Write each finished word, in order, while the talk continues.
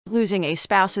Losing a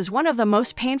spouse is one of the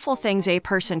most painful things a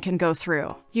person can go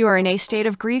through. You are in a state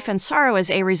of grief and sorrow as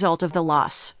a result of the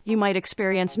loss. You might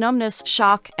experience numbness,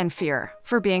 shock, and fear.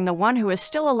 For being the one who is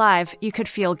still alive, you could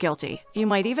feel guilty. You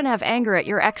might even have anger at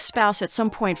your ex-spouse at some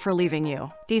point for leaving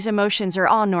you. These emotions are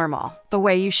all normal. The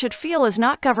way you should feel is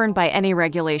not governed by any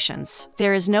regulations.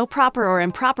 There is no proper or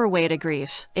improper way to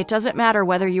grieve. It doesn't matter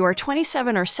whether you are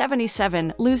 27 or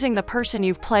 77, losing the person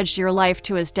you've pledged your life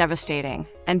to is devastating.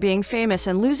 And being famous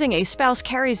and losing a spouse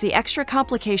carries the extra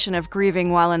complication of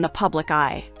grieving while in the public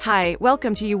eye. Hi,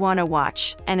 welcome to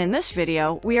YouWannaWatch, and in this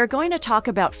video, we are going to talk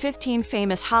about 15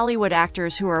 famous Hollywood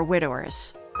actors who are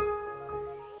widowers.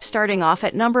 Starting off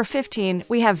at number 15,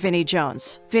 we have Vinnie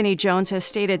Jones. Vinnie Jones has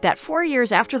stated that 4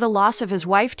 years after the loss of his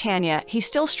wife Tanya, he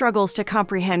still struggles to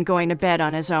comprehend going to bed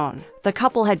on his own. The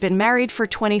couple had been married for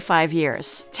 25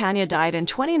 years. Tanya died in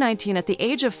 2019 at the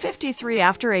age of 53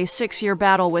 after a 6-year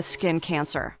battle with skin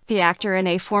cancer. The actor and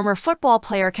a former football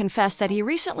player confessed that he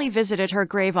recently visited her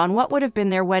grave on what would have been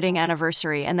their wedding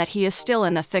anniversary and that he is still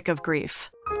in the thick of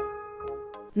grief.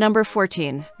 Number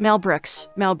 14. Mel Brooks.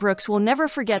 Mel Brooks will never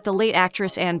forget the late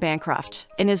actress Anne Bancroft.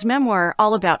 In his memoir,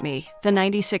 All About Me, the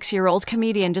 96-year-old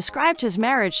comedian described his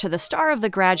marriage to the star of The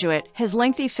Graduate, his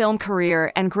lengthy film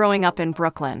career, and growing up in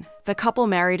Brooklyn. The couple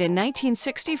married in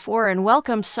 1964 and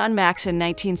welcomed son Max in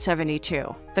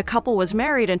 1972. The couple was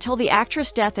married until the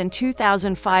actress' death in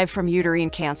 2005 from uterine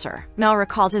cancer. Mel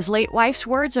recalled his late wife's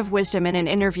words of wisdom in an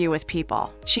interview with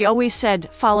People. She always said,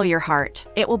 "Follow your heart.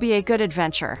 It will be a good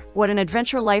adventure." What an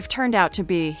adventure life turned out to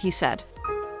be, he said.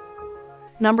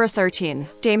 Number 13.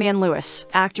 Damian Lewis.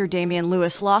 Actor Damian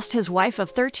Lewis lost his wife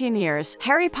of 13 years,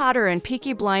 Harry Potter and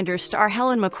Peaky Blinders star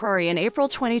Helen McCrory in April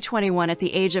 2021 at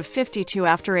the age of 52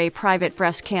 after a private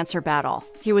breast cancer battle.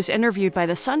 He was interviewed by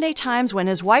the Sunday Times when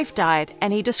his wife died,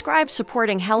 and he described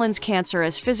supporting Helen's cancer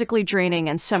as physically draining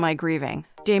and semi-grieving.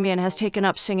 Damian has taken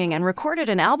up singing and recorded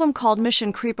an album called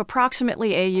Mission Creep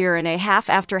approximately a year and a half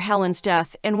after Helen's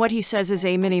death, in what he says is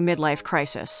a mini midlife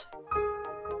crisis.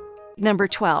 Number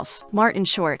 12. Martin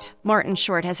Short. Martin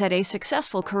Short has had a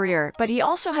successful career, but he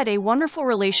also had a wonderful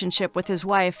relationship with his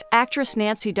wife, actress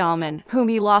Nancy Dahlman, whom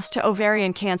he lost to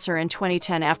ovarian cancer in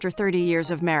 2010 after 30 years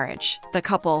of marriage. The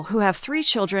couple, who have 3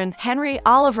 children, Henry,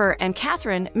 Oliver, and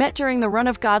Catherine, met during the run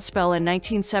of Godspell in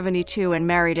 1972 and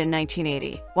married in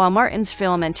 1980. While Martin's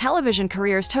film and television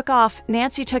careers took off,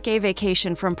 Nancy took a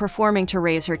vacation from performing to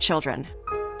raise her children.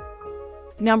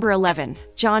 Number 11.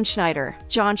 John Schneider.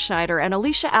 John Schneider and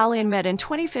Alicia Allen met in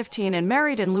 2015 and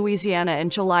married in Louisiana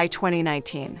in July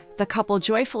 2019. The couple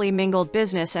joyfully mingled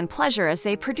business and pleasure as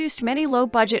they produced many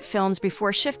low-budget films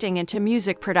before shifting into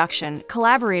music production,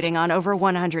 collaborating on over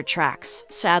 100 tracks.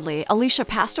 Sadly, Alicia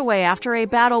passed away after a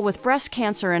battle with breast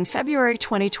cancer in February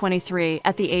 2023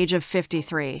 at the age of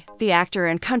 53. The actor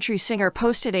and country singer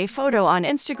posted a photo on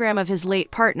Instagram of his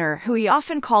late partner, who he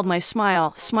often called "my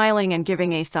smile," smiling and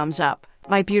giving a thumbs up.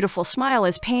 "My beautiful smile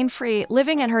is pain-free,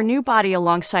 living in her new body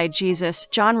alongside Jesus,"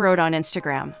 John wrote on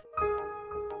Instagram.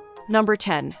 Number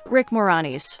 10. Rick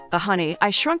Moranis. The Honey, I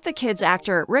Shrunk the Kids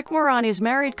actor Rick Moranis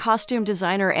married costume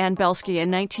designer Ann Belsky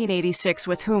in 1986,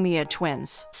 with whom he had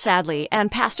twins. Sadly, Ann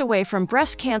passed away from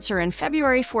breast cancer on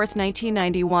February 4,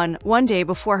 1991, one day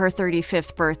before her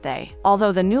 35th birthday.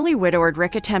 Although the newly widowed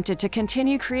Rick attempted to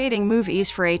continue creating movies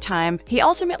for a time, he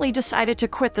ultimately decided to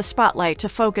quit the spotlight to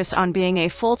focus on being a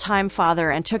full-time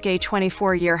father and took a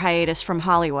 24-year hiatus from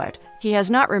Hollywood. He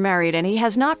has not remarried and he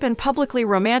has not been publicly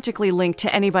romantically linked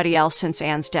to anybody else since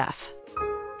Anne's death.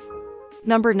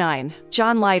 Number 9.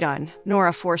 John Lydon.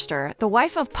 Nora Forster, the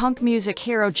wife of punk music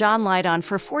hero John Lydon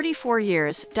for 44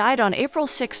 years, died on April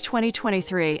 6,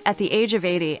 2023, at the age of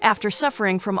 80 after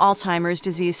suffering from Alzheimer's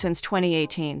disease since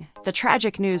 2018. The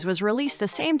tragic news was released the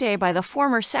same day by the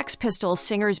former Sex Pistols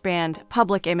singer's band,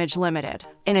 Public Image Limited.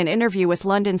 In an interview with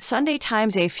London's Sunday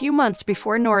Times a few months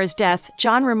before Nora's death,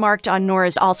 John remarked on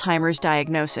Nora's Alzheimer's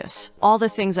diagnosis. "All the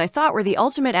things I thought were the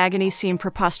ultimate agony seem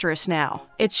preposterous now.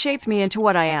 It's shaped me into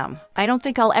what I am. I don't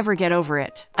think I'll ever get over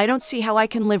it. I don't see how I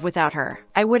can live without her.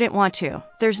 I wouldn't want to.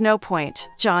 There's no point."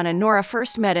 John and Nora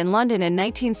first met in London in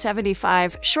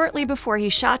 1975, shortly before he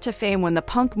shot to fame when the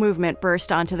punk movement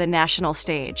burst onto the national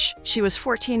stage. She was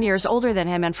 14 years older than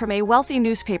him and from a wealthy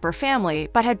newspaper family,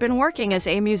 but had been working as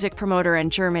a music promoter in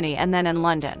Germany and then in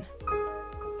London.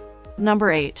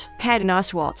 Number 8. Patton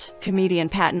Oswalt. Comedian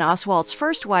Patton Oswalt's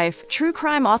first wife, true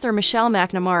crime author Michelle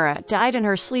McNamara, died in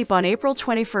her sleep on April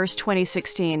 21,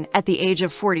 2016, at the age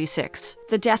of 46.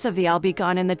 The death of the "I'll Be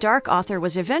Gone in the Dark" author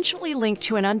was eventually linked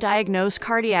to an undiagnosed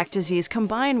cardiac disease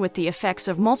combined with the effects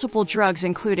of multiple drugs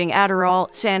including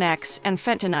Adderall, Xanax, and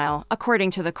fentanyl,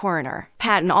 according to the coroner.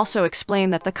 Patton also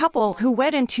explained that the couple, who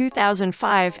wed in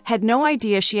 2005, had no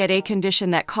idea she had a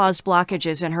condition that caused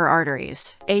blockages in her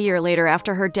arteries. A year later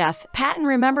after her death, Patton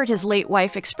remembered his late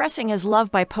wife expressing his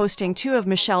love by posting 2 of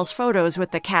Michelle's photos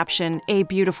with the caption, "A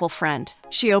beautiful friend.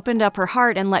 She opened up her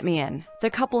heart and let me in." The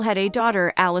couple had a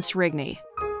daughter, Alice Rigney.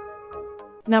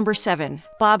 Number 7.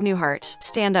 Bob Newhart.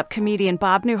 Stand-up comedian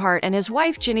Bob Newhart and his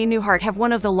wife Ginny Newhart have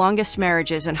one of the longest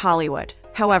marriages in Hollywood.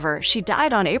 However, she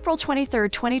died on April 23,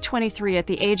 2023 at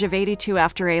the age of 82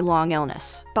 after a long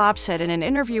illness. Bob said in an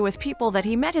interview with People that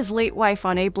he met his late wife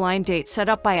on a blind date set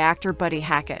up by actor Buddy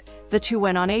Hackett. The two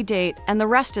went on a date, and the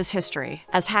rest is history.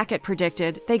 As Hackett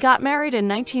predicted, they got married in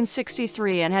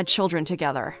 1963 and had children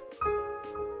together.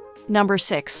 Number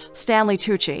 6. Stanley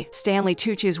Tucci. Stanley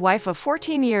Tucci's wife of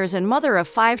 14 years and mother of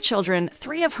 5 children,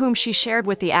 3 of whom she shared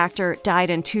with the actor, died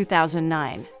in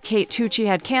 2009. Kate Tucci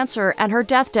had cancer, and her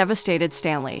death devastated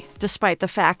Stanley. Despite the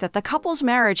fact that the couple's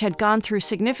marriage had gone through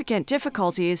significant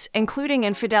difficulties, including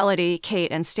infidelity,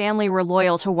 Kate and Stanley were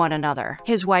loyal to one another.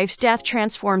 His wife's death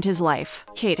transformed his life.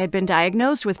 Kate had been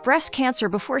diagnosed with breast cancer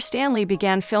before Stanley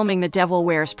began filming The Devil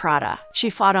Wears Prada. She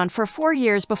fought on for 4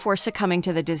 years before succumbing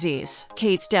to the disease.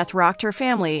 Kate's death rocked her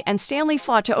family, and Stanley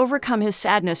fought to overcome his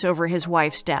sadness over his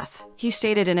wife's death. He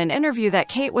stated in an interview that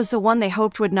Kate was the one they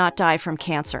hoped would not die from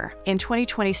cancer. In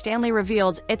 2020, Stanley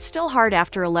revealed, "It's still hard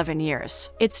after 11 years.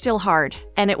 It's still hard,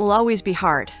 and it will always be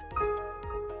hard."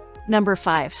 Number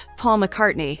 5. Paul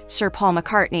McCartney. Sir Paul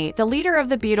McCartney, the leader of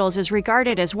the Beatles, is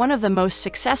regarded as one of the most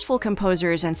successful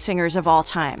composers and singers of all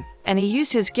time, and he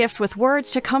used his gift with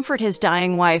words to comfort his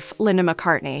dying wife, Linda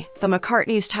McCartney. The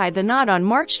McCartneys tied the knot on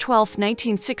March 12,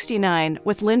 1969,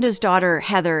 with Linda's daughter,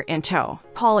 Heather, in tow.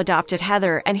 Paul adopted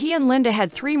Heather, and he and Linda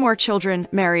had 3 more children,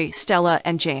 Mary, Stella,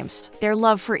 and James. Their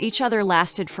love for each other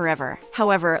lasted forever.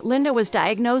 However, Linda was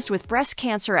diagnosed with breast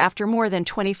cancer after more than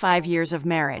 25 years of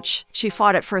marriage. She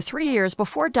fought it for 3 years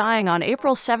before dying on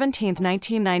April 17,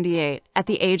 1998, at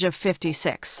the age of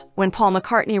 56. When Paul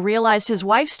McCartney realized his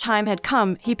wife's time had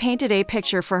come, he painted a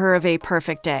picture for her of a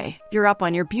perfect day. "You're up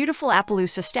on your beautiful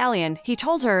Appaloosa stallion," he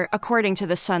told her, according to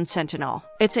the Sun Sentinel.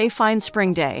 "It's a fine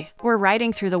spring day. We're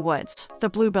riding through the woods. The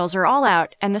bluebells are all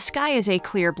out, and the sky is a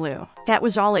clear blue." That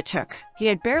was all it took. He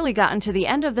had barely gotten to the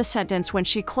end of the sentence when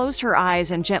she closed her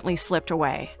eyes and gently slipped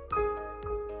away.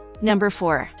 Number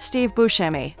 4. Steve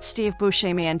Buscemi. Steve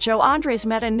Buscemi and Joe Andres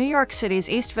met in New York City's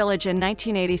East Village in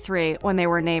 1983 when they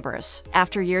were neighbors.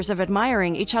 After years of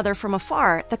admiring each other from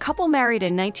afar, the couple married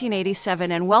in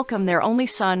 1987 and welcomed their only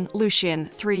son,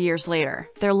 Lucien, 3 years later.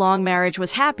 Their long marriage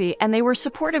was happy, and they were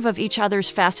supportive of each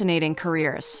other's fascinating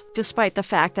careers. Despite the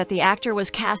fact that the actor was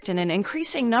cast in an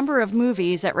increasing number of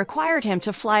movies that required him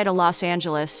to fly to Los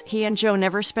Angeles, he and Joe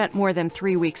never spent more than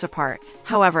 3 weeks apart.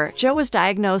 However, Joe was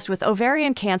diagnosed with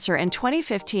ovarian cancer in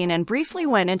 2015 and briefly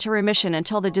went into remission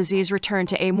until the disease returned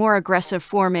to a more aggressive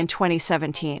form in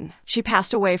 2017. She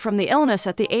passed away from the illness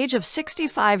at the age of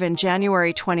 65 in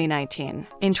January 2019.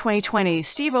 In 2020,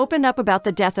 Steve opened up about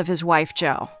the death of his wife,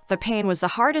 Jo. "The pain was the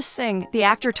hardest thing," the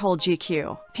actor told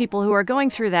GQ. "People who are going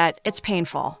through that, it's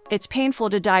painful. It's painful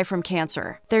to die from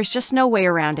cancer. There's just no way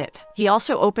around it." He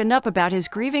also opened up about his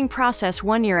grieving process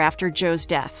 1 year after Joe's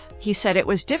death. He said it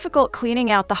was difficult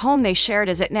cleaning out the home they shared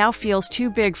as it now feels too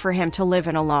big for him to live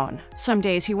in alone. Some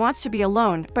days he wants to be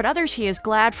alone, but others he is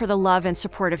glad for the love and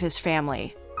support of his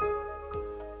family.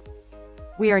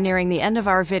 We are nearing the end of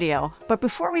our video, but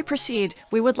before we proceed,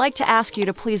 we would like to ask you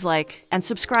to please like and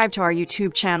subscribe to our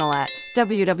YouTube channel at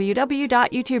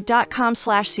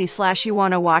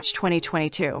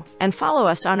www.youtube.com/c/YouWannaWatch2022 and follow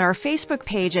us on our Facebook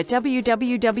page at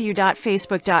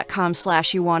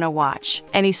www.facebook.com/YouWannaWatch.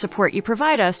 Any support you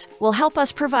provide us will help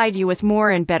us provide you with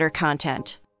more and better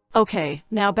content. Okay,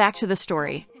 now back to the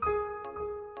story.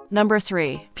 Number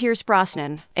 3. Pierce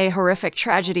Brosnan. A horrific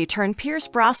tragedy turned Pierce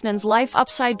Brosnan's life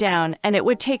upside down, and it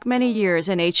would take many years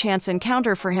and a chance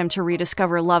encounter for him to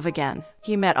rediscover love again.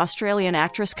 He met Australian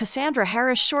actress Cassandra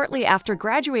Harris shortly after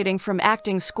graduating from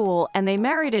acting school, and they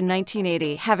married in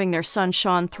 1980, having their son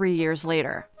Sean 3 years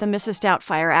later. The Mrs.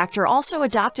 Doubtfire actor also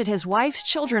adopted his wife's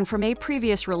children from a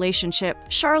previous relationship,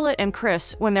 Charlotte and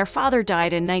Chris, when their father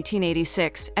died in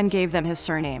 1986, and gave them his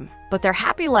surname. But their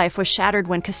happy life was shattered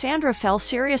when Cassandra fell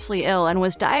seriously ill and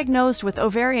was diagnosed with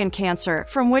ovarian cancer,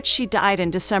 from which she died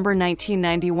in December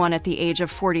 1991 at the age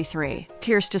of 43.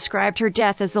 Pierce described her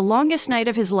death as the longest night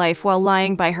of his life while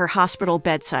lying by her hospital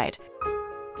bedside.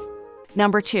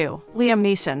 Number 2. Liam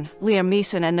Neeson. Liam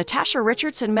Neeson and Natasha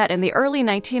Richardson met in the early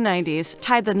 1990s,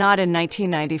 tied the knot in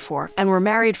 1994, and were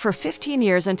married for 15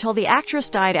 years until the actress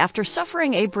died after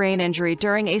suffering a brain injury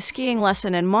during a skiing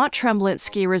lesson in Mont-Tremblant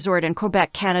Ski Resort in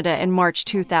Quebec, Canada in March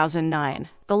 2009.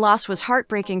 The loss was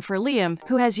heartbreaking for Liam,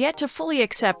 who has yet to fully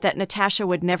accept that Natasha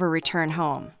would never return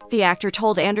home. The actor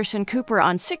told Anderson Cooper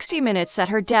on 60 Minutes that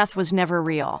her death was never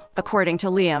real. According to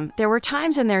Liam, there were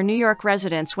times in their New York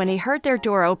residence when he heard their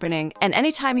door opening, and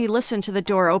anytime he listened to the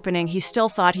door opening, he still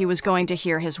thought he was going to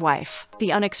hear his wife.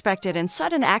 The unexpected and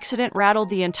sudden accident rattled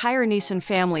the entire Neeson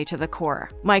family to the core.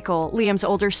 Michael, Liam's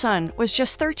older son, was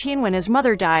just 13 when his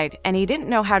mother died, and he didn't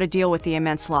know how to deal with the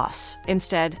immense loss.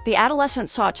 Instead, the adolescent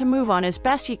sought to move on as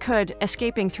best he could,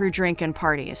 escaping through drink and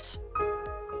parties.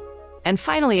 And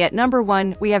finally, at number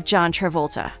 1, we have John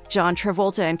Travolta. John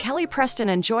Travolta and Kelly Preston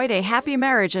enjoyed a happy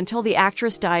marriage until the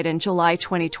actress died in July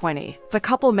 2020. The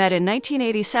couple met in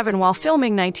 1987 while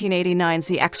filming 1989's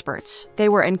The Experts. They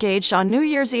were engaged on New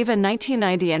Year's Eve in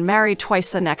 1990 and married twice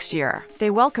the next year.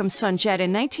 They welcomed son Jed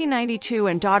in 1992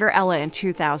 and daughter Ella in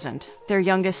 2000. Their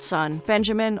youngest son,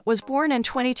 Benjamin, was born in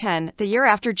 2010, the year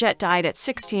after Jet died at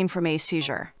 16 from a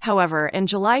seizure. However, in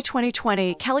July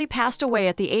 2020, Kelly passed away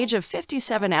at the age of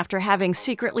 57 after having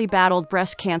secretly battled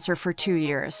breast cancer for 2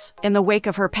 years. In the wake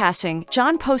of her passing,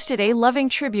 John posted a loving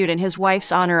tribute in his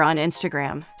wife's honor on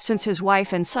Instagram. Since his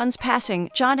wife and son's passing,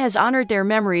 John has honored their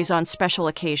memories on special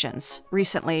occasions.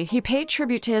 Recently, he paid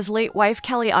tribute to his late wife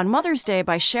Kelly on Mother's Day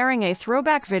by sharing a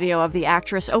throwback video of the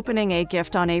actress opening a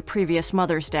gift on a previous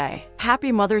Mother's Day.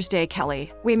 Happy Mother's Day,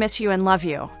 Kelly. We miss you and love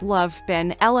you. Love,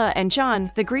 Ben, Ella, and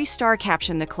John, the Grease star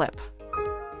captioned the clip.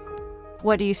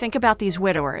 What do you think about these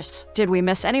widowers? Did we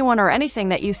miss anyone or anything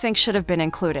that you think should have been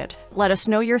included? Let us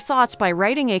know your thoughts by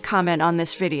writing a comment on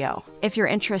this video. If you're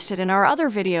interested in our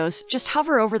other videos, just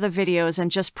hover over the videos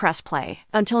and just press play.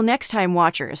 Until next time,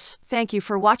 watchers, thank you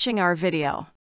for watching our video.